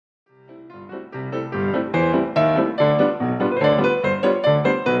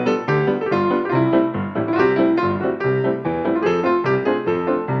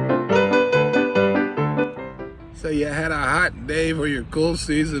day for your cool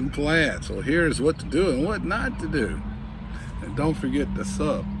season plants. Well, here's what to do and what not to do. And don't forget the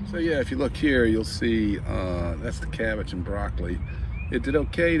sub. So yeah, if you look here, you'll see that's the cabbage and broccoli. It did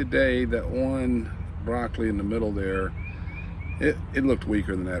okay today. That one broccoli in the middle there, it looked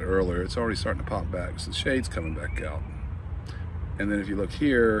weaker than that earlier. It's already starting to pop back, so the shade's coming back out. And then if you look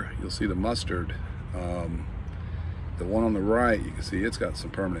here, you'll see the mustard. The one on the right, you can see it's got some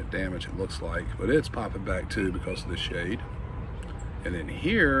permanent damage, it looks like, but it's popping back too because of the shade. And then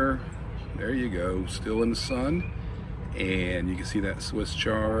here, there you go, still in the sun, and you can see that Swiss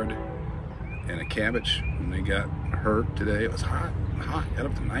chard and a cabbage. When they got hurt today, it was hot, got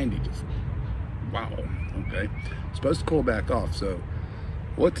up to 90, just wow. Okay, supposed to cool back off. So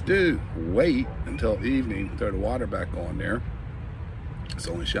what to do? Wait until evening, throw the water back on there. It's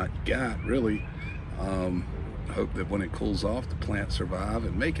the only shot you got, really. Hope that when it cools off, the plants survive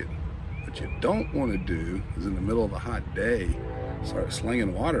and make it. What you don't want to do is in the middle of a hot day, start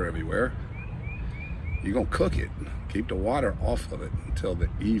slinging water everywhere. You're gonna cook it. Keep the water off of it until the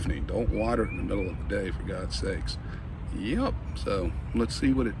evening. Don't water it in the middle of the day, for God's sakes. Yep, so let's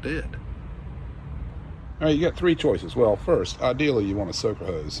see what it did. All right, you got three choices. Well, first, ideally you want a soaker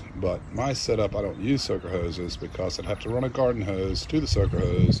hose, but my setup, I don't use soaker hoses because I'd have to run a garden hose to the soaker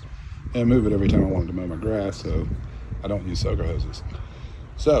hose and move it every time I wanted to mow my grass, so I don't use soaker hoses.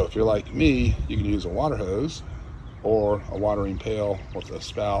 So if you're like me, you can use a water hose or a watering pail with a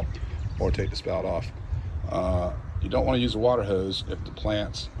spout, or take the spout off. You don't want to use a water hose if the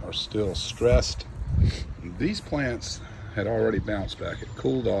plants are still stressed. These plants had already bounced back. It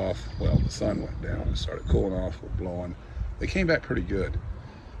cooled off. Well, the sun went down and started cooling off, blowing. They came back pretty good.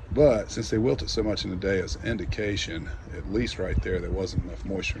 But since they wilted so much in the day, as an indication, at least right there wasn't enough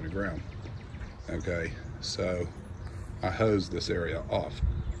moisture in the ground. Okay, so I hosed this area off.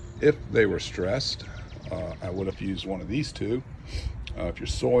 If they were stressed, I would have used one of these two. If your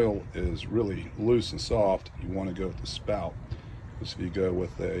soil is really loose and soft, you want to go with the spout. Because if you go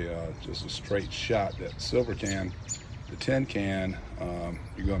with just a straight shot, that silver can, the tin can,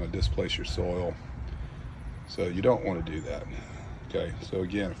 you're going to displace your soil. So you don't want to do that. Okay, so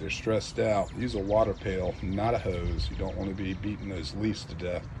again, if they're stressed out, use a water pail, not a hose. You don't want to be beating those leaves to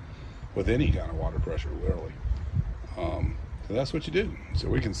death with any kind of water pressure, literally. So that's what you do. So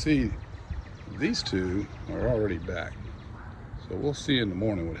we can see these two are already back. So we'll see in the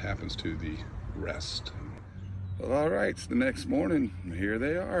morning what happens to the rest. Well, all right, it's the next morning. Here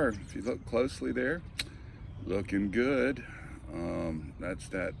they are. If you look closely there, looking good. That's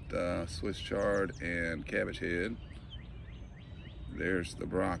that Swiss chard and cabbage head. There's the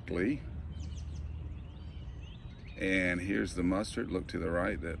broccoli. And here's the mustard. Look to the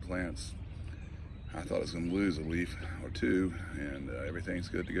right, that plant's, I thought it was going to lose a leaf or two, and everything's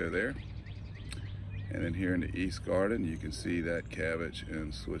good to go there. And then here in the East Garden, you can see that cabbage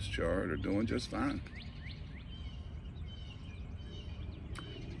and Swiss chard are doing just fine.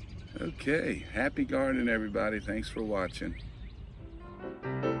 Okay, happy gardening, everybody. Thanks for watching.